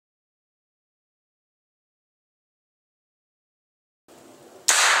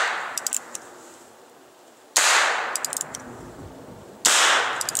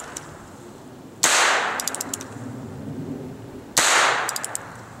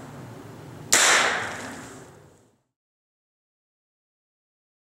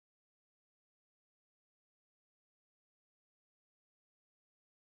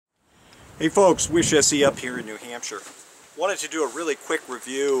Hey folks, Wish SE up here in New Hampshire. Wanted to do a really quick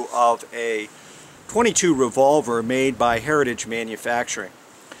review of a .22 revolver made by Heritage Manufacturing.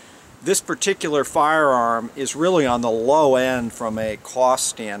 This particular firearm is really on the low end from a cost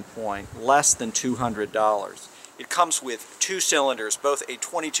standpoint, less than $200. It comes with two cylinders, both a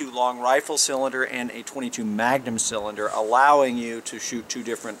 .22 long rifle cylinder and a .22 Magnum cylinder, allowing you to shoot two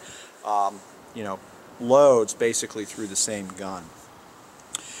different loads basically through the same gun.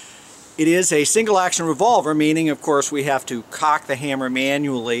 It is a single action revolver, meaning of course we have to cock the hammer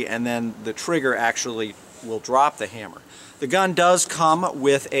manually and then the trigger actually will drop the hammer. The gun does come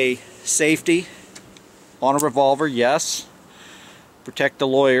with a safety on a revolver, yes. Protect the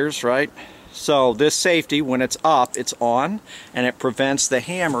lawyers, right? So this safety, when it's up, it's on and it prevents the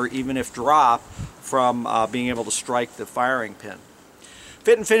hammer, even if dropped, from being able to strike the firing pin.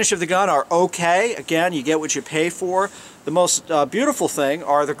 Fit and finish of the gun are okay. Again, you get what you pay for. The most beautiful thing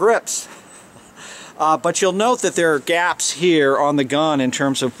are the grips. But you'll note that there are gaps here on the gun in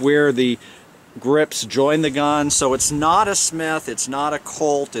terms of where the grips join the gun. So it's not a Smith, it's not a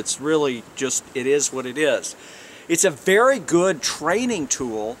Colt, it's really just, it is what it is. It's a very good training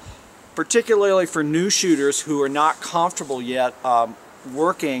tool, particularly for new shooters who are not comfortable yet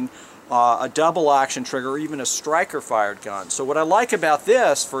working a double action trigger or even a striker fired gun. So what I like about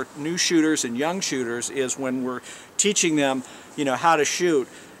this for new shooters and young shooters is when we're teaching them, how to shoot,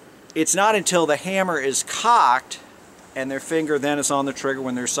 it's not until the hammer is cocked and their finger then is on the trigger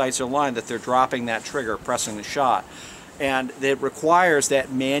when their sights are aligned that they're dropping that trigger, pressing the shot. And it requires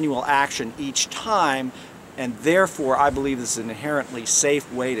that manual action each time, and therefore I believe this is an inherently safe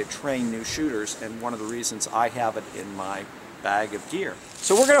way to train new shooters, and one of the reasons I have it in my bag of gear.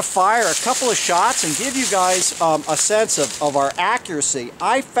 So we're going to fire a couple of shots and give you guys a sense of our accuracy.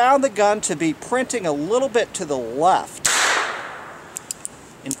 I found the gun to be printing a little bit to the left.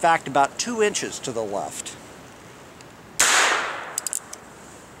 In fact, about 2 inches to the left.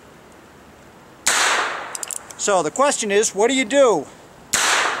 So the question is, what do?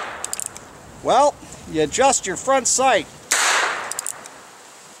 Well, you adjust your front sight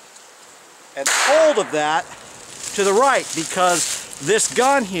and hold of that to the right, because this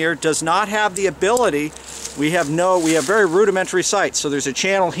gun here does not have the ability, we have very rudimentary sights. So there's a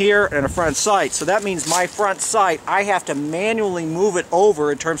channel here and a front sight. So that means my front sight, I have to manually move it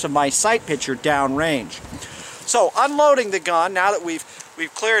over in terms of my sight picture downrange. So unloading the gun, now that we've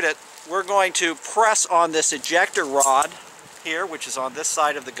cleared it, we're going to press on this ejector rod here, which is on this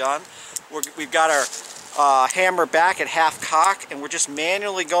side of the gun. We've got our hammer back at half cock, and we're just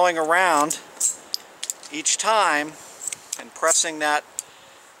manually going around each time and pressing that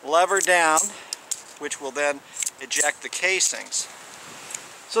lever down, which will then eject the casings.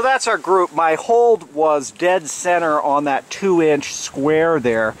 So that's our group. My hold was dead center on that 2-inch square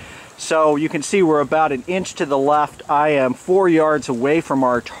there. So you can see we're about 1 inch to the left. I am 4 yards away from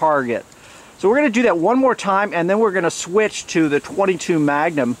our target. So we're going to do that one more time, and then we're going to switch to the .22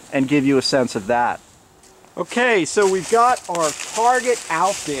 Magnum and give you a sense of that. Okay, so we've got our target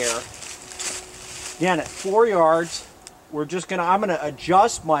out there. Again, at 4 yards, I'm going to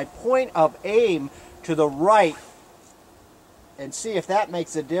adjust my point of aim to the right and see if that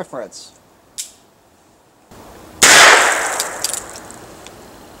makes a difference.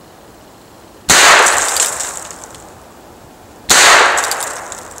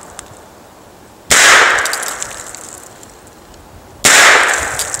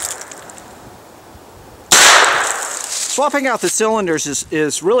 Swapping out the cylinders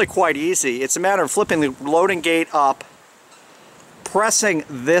is really quite easy. It's a matter of flipping the loading gate up, pressing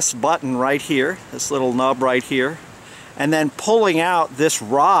this button right here, this little nub right here, and then pulling out this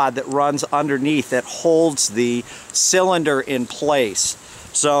rod that runs underneath that holds the cylinder in place.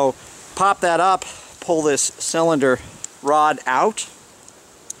 So pop that up, pull this cylinder rod out,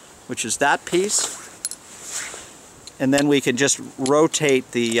 which is that piece, and then we can just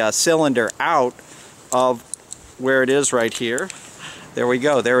rotate the cylinder out of where it is right here. There we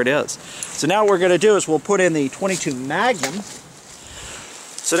go, there it is. So now what we're going to do is we'll put in the .22 Magnum.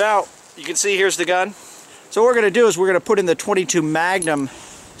 So now you can see here's the gun. So what we're going to do is we're going to put in the .22 Magnum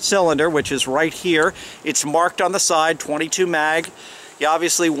cylinder, which is right here. It's marked on the side, .22 mag. You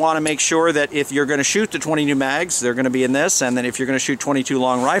obviously want to make sure that if you're going to shoot the .22 mags, they're going to be in this, and then if you're going to shoot .22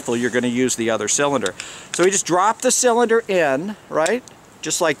 long rifle, you're going to use the other cylinder. So we just drop the cylinder in, right?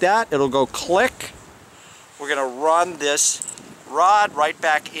 Just like that. It'll go click. We're going to run this rod right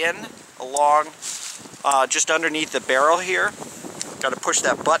back in along just underneath the barrel here. Got to push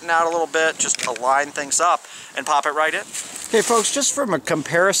that button out a little bit, just align things up and pop it right in. Okay folks, just from a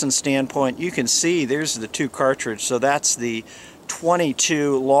comparison standpoint, you can see there's the two cartridges. So that's the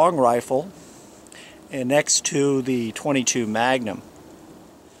 .22 long rifle and next to the .22 Magnum.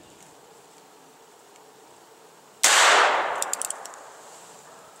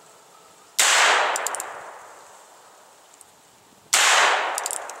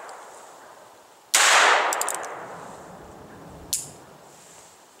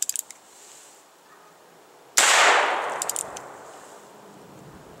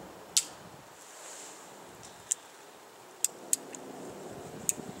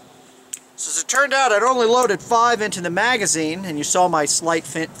 So as it turned out, I'd only loaded 5 into the magazine, and you saw my slight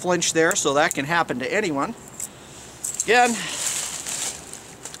flinch there, so that can happen to anyone. Again,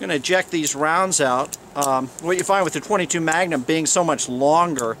 I'm going to eject these rounds out. What you find with the .22 Magnum being so much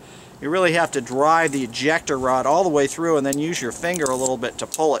longer, you really have to drive the ejector rod all the way through and then use your finger a little bit to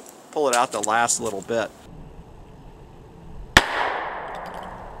pull it out the last little bit.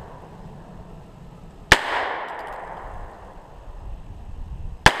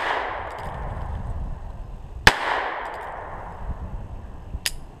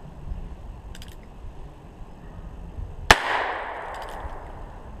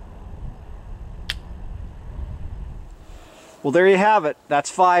 Well, there you have it.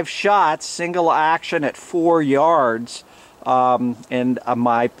 That's 5 shots, single action at 4 yards. And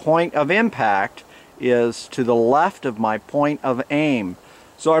my point of impact is to the left of my point of aim.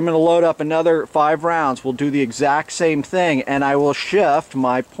 So I'm going to load up another 5 rounds. We'll do the exact same thing, and I will shift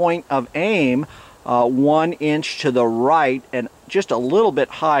my point of aim 1 inch to the right and just a little bit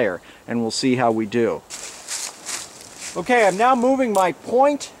higher, and we'll see how we do. Okay, I'm now moving my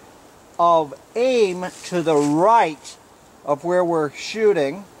point of aim to the right of where we're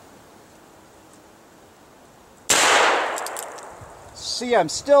shooting. See, I'm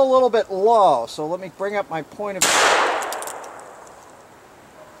still a little bit low, so let me bring up my point of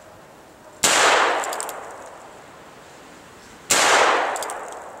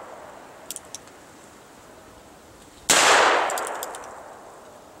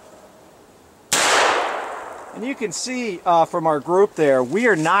and you can see from our group there, we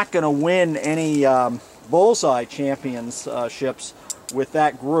are not going to win any bullseye championships with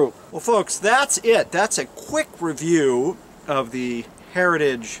that group. Well, folks, that's it. That's a quick review of the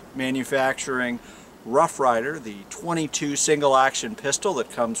Heritage Manufacturing Rough Rider, the .22 single action pistol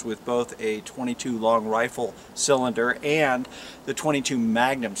that comes with both a .22 long rifle cylinder and the .22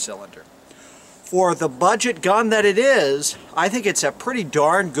 Magnum cylinder. For the budget gun that it is, I think it's a pretty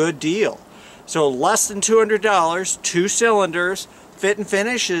darn good deal. So less than $200, 2 cylinders, fit and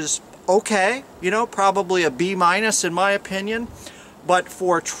finish is okay, you know, probably a B- in my opinion. But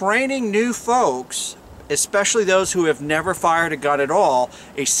for training new folks, especially those who have never fired a gun at all,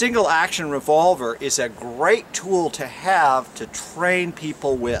 a single action revolver is a great tool to have to train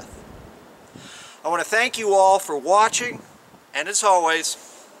people with. I want to thank you all for watching, and as always,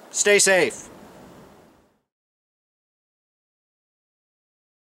 stay safe.